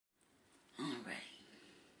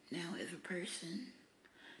if a person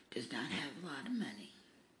does not have a lot of money,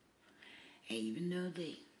 and even though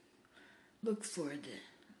they look for the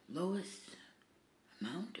lowest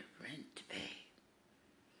amount of rent to pay,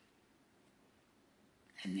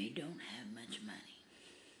 and they don't have much money,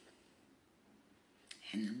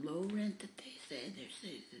 and the low rent that they say,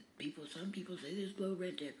 some people say there's low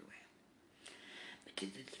rent everywhere, but to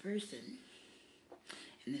this person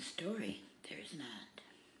in this story, there's not.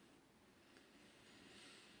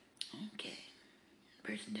 Okay. The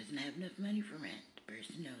person doesn't have enough money for rent. The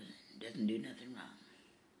person knows it. Doesn't do nothing wrong.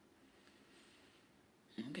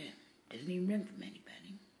 Okay. Doesn't even rent from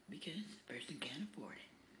anybody because the person can't afford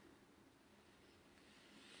it.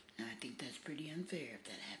 Now, I think that's pretty unfair if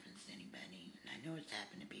that happens to anybody. And I know it's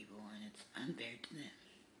happened to people, and it's unfair to them.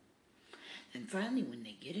 And finally, when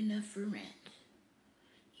they get enough for rent,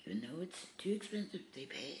 even though it's too expensive, they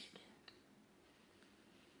pay it.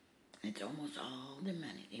 It's almost all their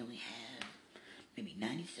money. They only have maybe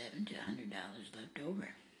 $97 to $100 left over.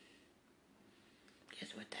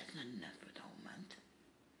 Guess what? That's not enough for the whole month.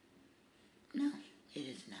 No, it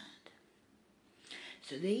is not.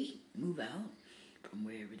 So they move out from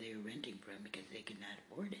wherever they were renting from because they could not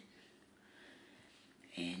afford it.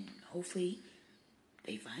 And hopefully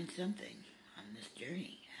they find something on this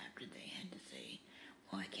journey after they had to say,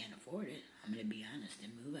 well, I can't afford it. I'm going to be honest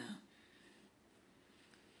and move out.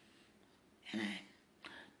 And I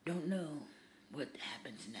don't know what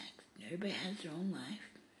happens next. Everybody has their own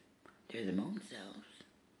life. They're their own selves.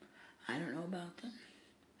 I don't know about them.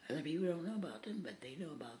 Other people don't know about them, but they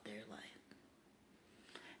know about their life.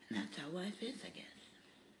 And that's how life is, I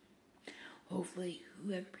guess. Hopefully,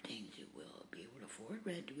 whoever pertains to will be able to afford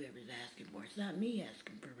rent, whoever's asking for it. It's not me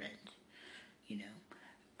asking for rent,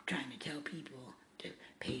 trying to tell people to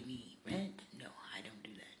pay me rent. No, I don't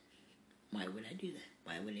do that. Why would I do that?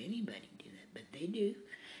 Why would anybody do that? But they do,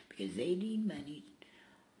 because they need money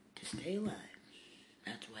to stay alive.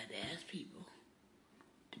 That's why they ask people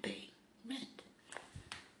to pay rent.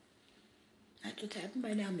 That's what's happened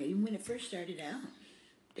by now. Maybe when it first started out,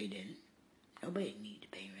 they didn't. Nobody needed to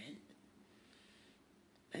pay rent.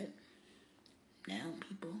 But now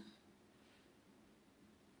people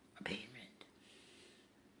are paying rent.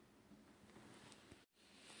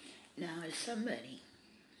 Now, if somebody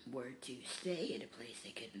were to stay at a place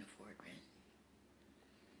they couldn't afford rent,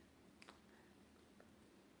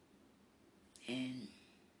 and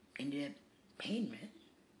ended up paying rent,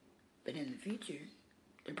 but in the future,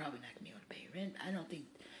 they're probably not going to be able to pay rent. I don't think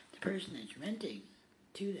the person that's renting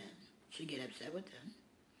to them should get upset with them,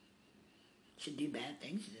 should do bad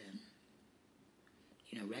things to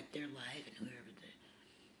them, wreck their life and whoever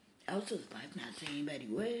else's life. Not saying anybody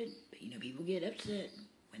would, but people get upset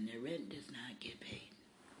when their rent does not get paid.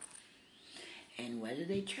 And whether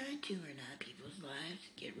they try to or not, people's lives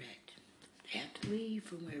get wrecked. They have to leave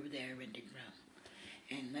from wherever they are renting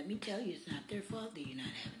from. And let me tell you, it's not their fault that you not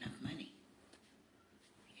have enough money.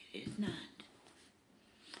 It is not.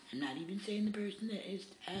 I'm not even saying the person that is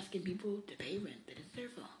asking people to pay rent that it's their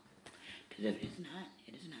fault. Because if it is not,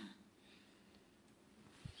 it is not.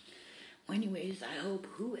 Well, anyways, I hope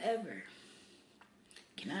whoever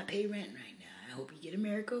cannot pay rent right now, I hope you get a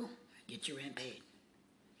miracle and get your rent paid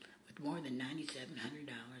with more than $9,700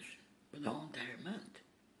 for the whole entire month.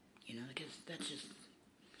 Because that's just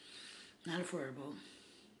not affordable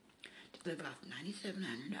to live off $9,700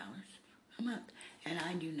 a month. And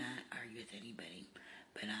I do not argue with anybody,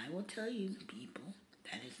 but I will tell you, people,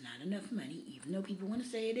 that is not enough money, even though people want to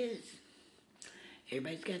say it is.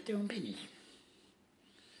 Everybody's got their own opinions.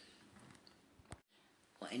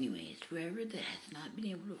 Well, anyways, whoever that has not been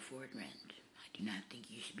able to afford rent, I do not think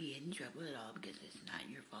you should be in trouble at all because it's not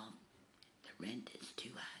your fault. The rent is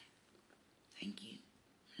too high. Thank you,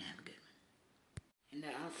 and have a good one. And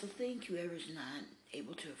I also think whoever's not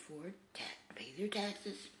able to afford to pay their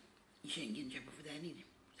taxes, you shouldn't get in trouble for that either.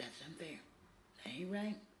 That's unfair. That ain't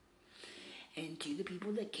right. And to the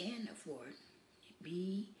people that can afford,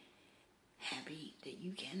 be happy that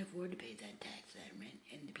you can afford to pay that tax, that rent.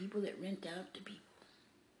 And the people that rent out to people.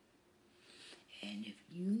 And if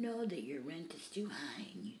you know that your rent is too high,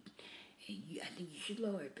 I think you should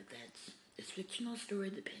lower it, but that's this fictional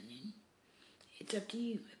story's opinion. It's up to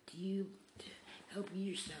you. Up to you to help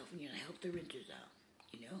yourself and help the renters out.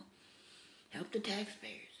 Help the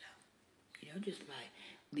taxpayers out. Just by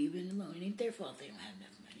leaving it alone. It ain't their fault they don't have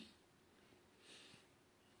enough money.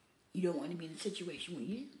 You don't want to be in a situation where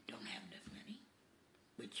you don't have enough money,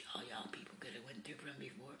 which all y'all people could have went through from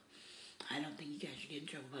before. I don't think you guys should get in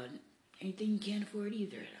trouble about anything you can't afford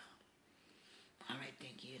either at all. All right,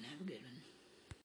 thank you, and have a good one.